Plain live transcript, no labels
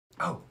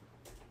Oh,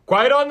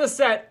 quiet on the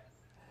set.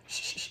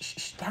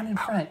 Shh, down in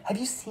front. Have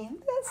you seen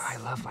this? I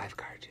love live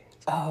cartoons.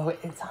 Oh,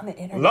 it's on the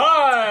internet.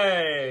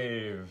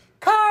 Live!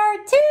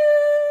 Cartoons!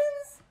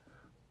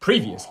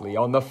 Previously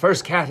on The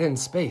First Cat in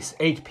Space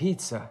Ate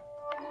Pizza.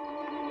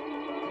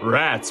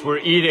 Rats were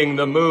eating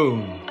the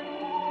moon.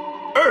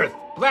 Earth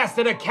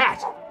blasted a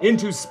cat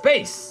into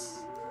space.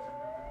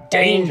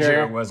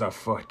 Danger was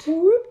afoot.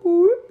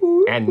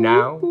 And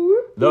now,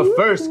 the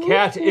first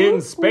cat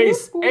in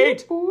space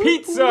ate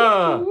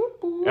pizza!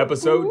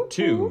 Episode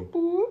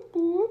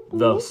 2,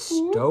 The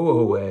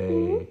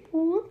Stowaway.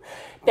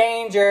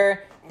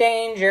 Danger,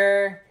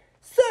 danger.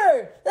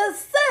 Sir,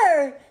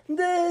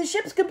 the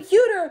ship's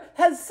computer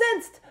has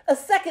sensed a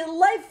second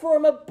life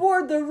form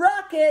aboard the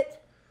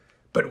rocket.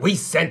 But we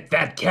sent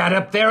that cat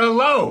up there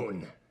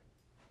alone.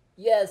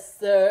 Yes,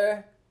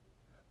 sir.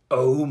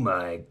 Oh,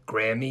 my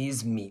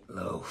Grammy's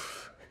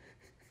meatloaf.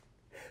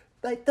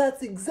 My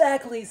thoughts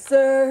exactly,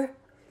 sir.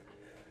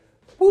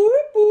 Boop,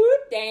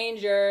 boop.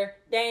 Danger,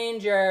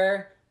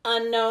 danger.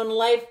 Unknown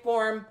life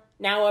form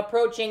now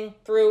approaching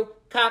through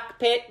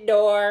cockpit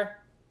door.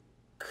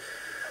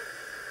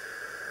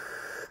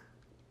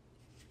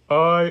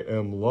 I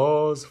am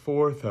Laws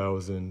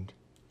 4000.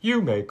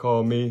 You may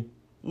call me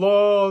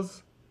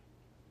Laws.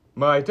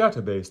 My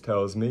database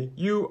tells me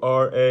you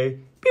are a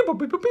beep, beep,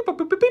 beep, beep, beep,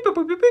 beep, beep, beep,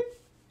 beep, beep.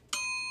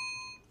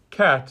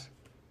 Cat.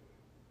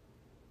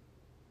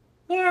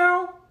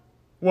 Meow.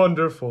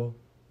 Wonderful.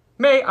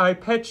 May I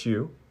pet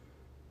you?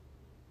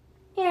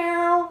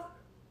 Meow.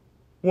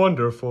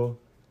 Wonderful.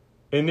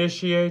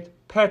 Initiate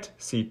pet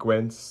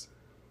sequence.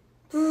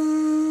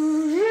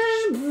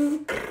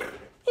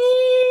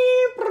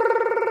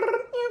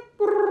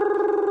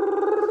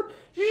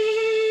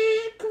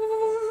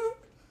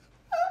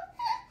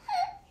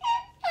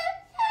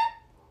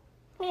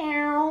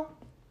 Meow.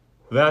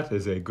 That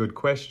is a good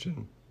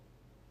question.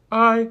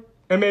 I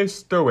am a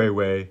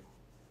stowaway.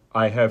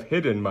 I have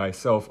hidden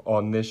myself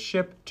on this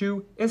ship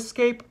to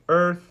escape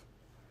Earth.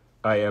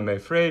 I am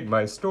afraid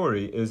my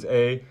story is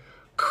a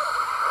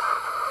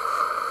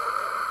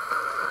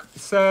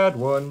sad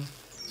one.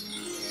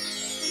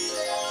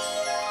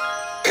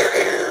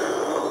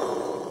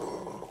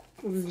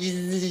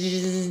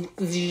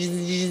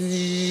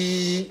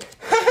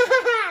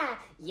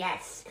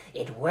 Yes,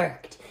 it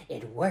worked.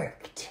 It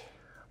worked.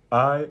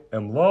 I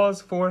am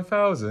Laws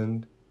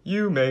 4000.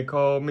 You may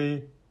call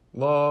me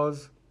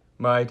Laws.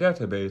 My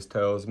database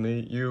tells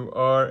me you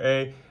are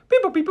a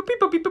beep beep beep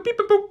beep beep beep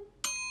boop.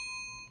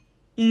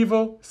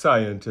 Evil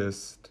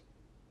scientist.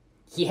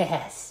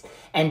 Yes,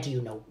 and do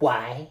you know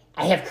why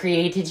I have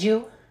created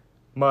you?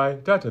 My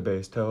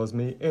database tells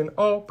me in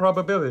all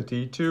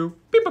probability to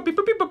beep beep beep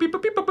beep beep beep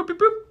beep beep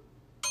beep.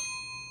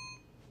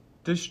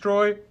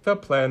 Destroy the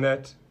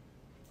planet.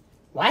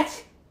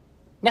 What?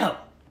 No,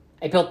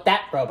 I built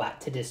that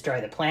robot to destroy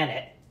the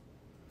planet.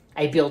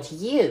 I built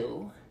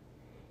you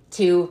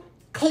to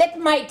clip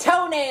my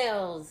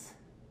toenails.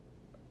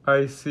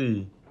 I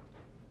see.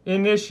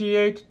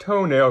 Initiate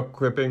toenail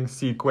clipping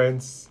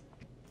sequence.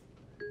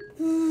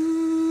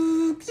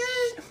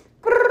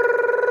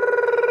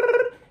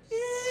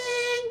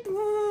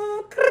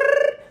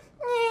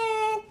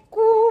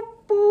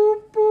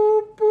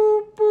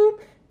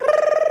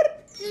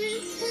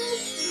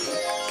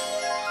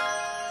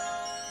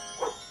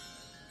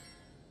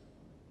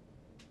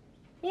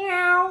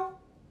 Meow.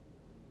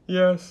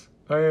 Yes,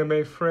 I am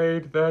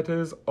afraid that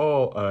is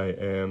all I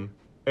am.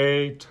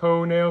 A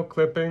toenail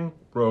clipping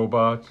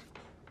robot.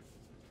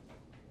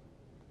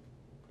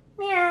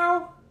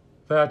 Meow.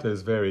 That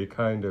is very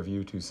kind of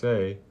you to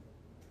say.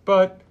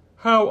 But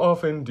how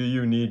often do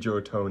you need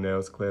your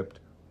toenails clipped?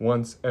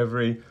 Once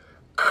every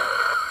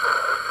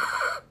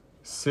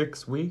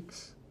 6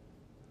 weeks?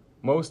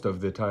 Most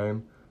of the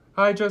time,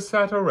 I just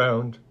sat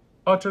around,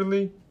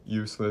 utterly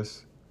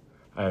useless.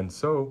 And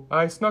so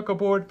I snuck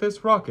aboard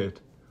this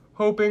rocket,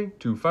 hoping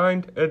to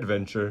find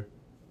adventure.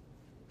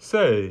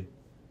 Say,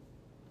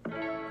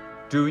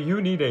 do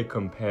you need a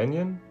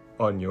companion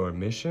on your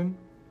mission?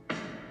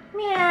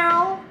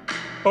 Meow.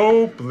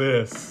 Oh,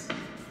 bliss.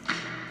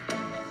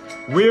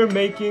 We're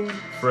making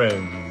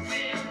friends.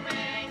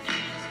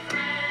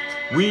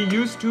 We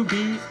used to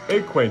be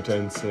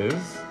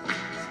acquaintances,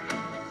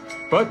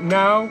 but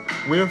now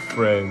we're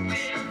friends.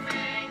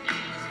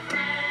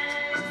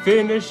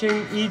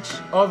 Finishing each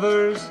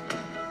other's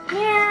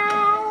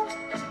Meow.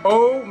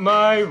 oh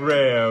my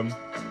ram,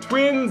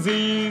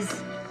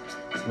 twinsies.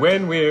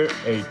 When we're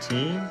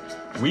 18,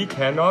 we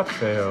cannot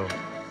fail.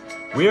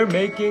 We're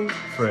making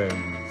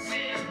friends.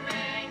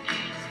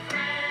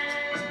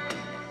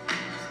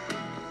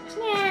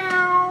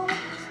 Meow.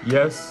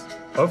 Yes,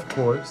 of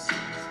course,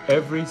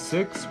 every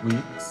 6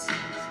 weeks.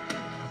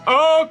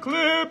 I'll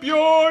clip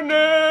your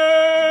nails!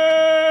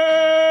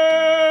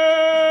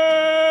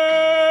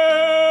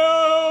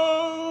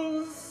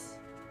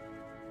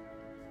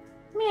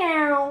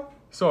 Meow.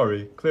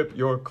 Sorry, clip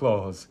your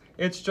claws.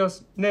 It's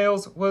just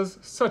nails was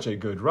such a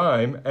good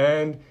rhyme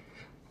and...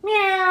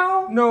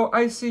 Meow. No,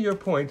 I see your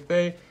point.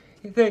 They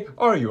They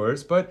are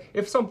yours, but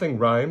if something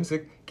rhymes,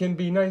 it can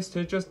be nice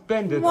to just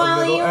bend it a While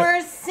little. you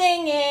were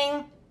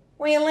singing,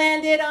 we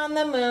landed on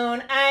the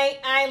moon.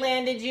 I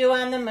landed you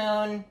on the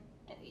moon.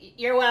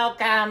 You're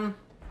welcome.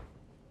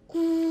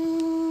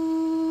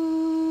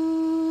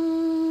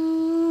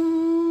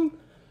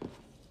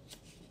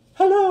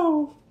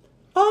 Hello,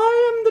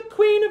 I am the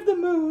Queen of the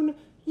Moon.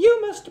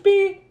 You must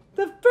be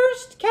the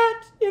first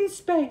cat in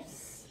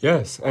space.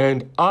 Yes,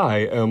 and I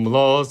am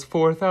Laws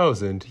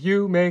 4000.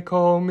 You may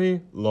call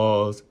me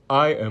Laws.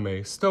 I am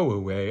a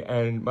stowaway,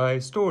 and my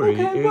story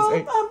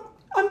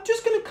I'm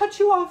just gonna cut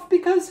you off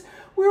because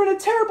we're in a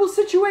terrible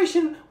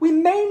situation. We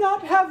may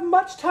not have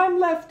much time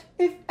left,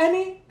 if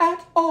any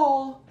at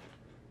all.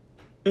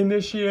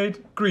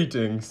 Initiate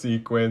greeting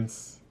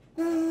sequence.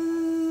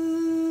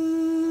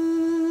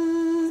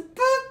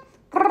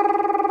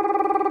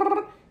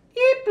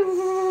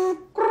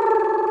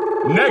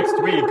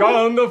 Next week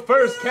on The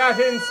First Cat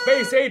in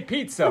Space Ate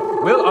Pizza,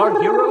 will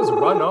our heroes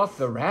run off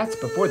the rats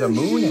before the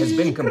moon has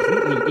been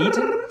completely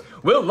eaten?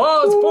 Will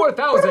Laws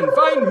 4000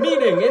 find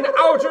meaning in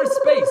outer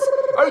space?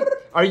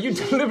 Are you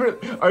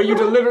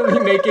deliberately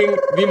making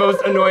the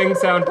most annoying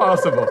sound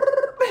possible?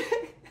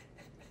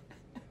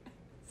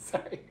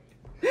 Sorry.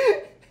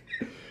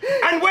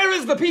 And where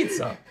is the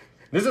pizza?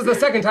 This is the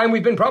second time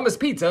we've been promised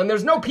pizza, and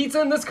there's no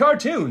pizza in this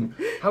cartoon.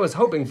 I was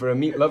hoping for a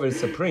Meat Lovers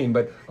Supreme,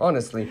 but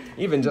honestly,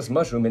 even just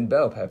mushroom and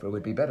bell pepper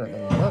would be better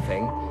than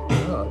nothing.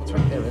 Oh, it's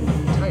right there in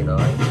the title.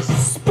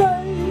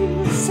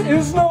 Space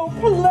is no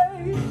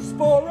place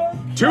for a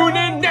cat. Tune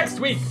in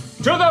next week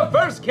to The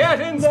First Cat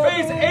in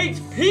Space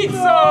Ate Pizza!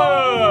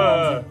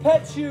 No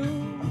pet you,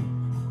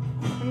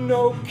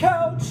 no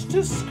couch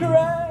to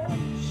scratch,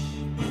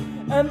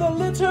 and the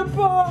litter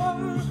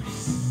box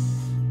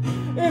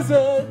is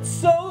a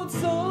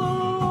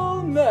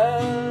total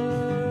mess.